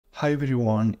Hi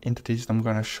everyone, in today's I'm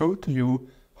gonna show to you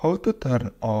how to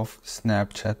turn off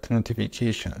Snapchat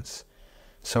notifications.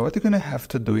 So what you're gonna have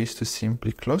to do is to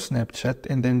simply close Snapchat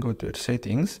and then go to your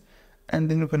settings, and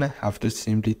then you're gonna have to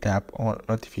simply tap on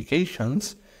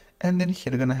notifications, and then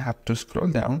here you're gonna have to scroll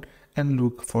down and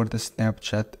look for the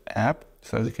Snapchat app.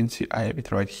 So as you can see, I have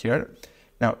it right here.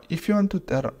 Now if you want to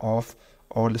turn off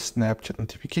all the Snapchat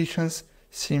notifications,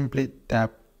 simply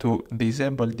tap to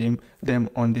disable them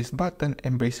on this button,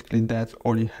 and basically that's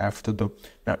all you have to do.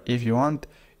 Now if you want,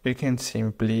 you can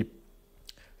simply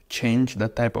change the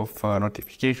type of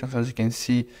notifications. As you can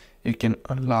see, you can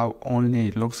allow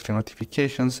only lock screen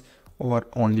notifications or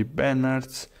only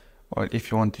banners, or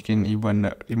if you want you can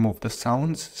even remove the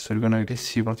sounds, so you're gonna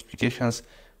receive notifications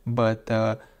but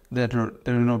there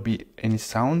will not be any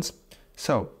sounds.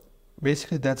 So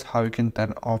basically that's how you can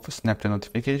turn off Snapchat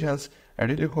notifications. I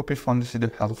really hope you found this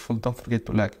video helpful. Don't forget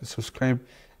to like and subscribe,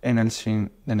 and I'll see you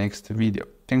in the next video.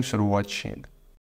 Thanks for watching.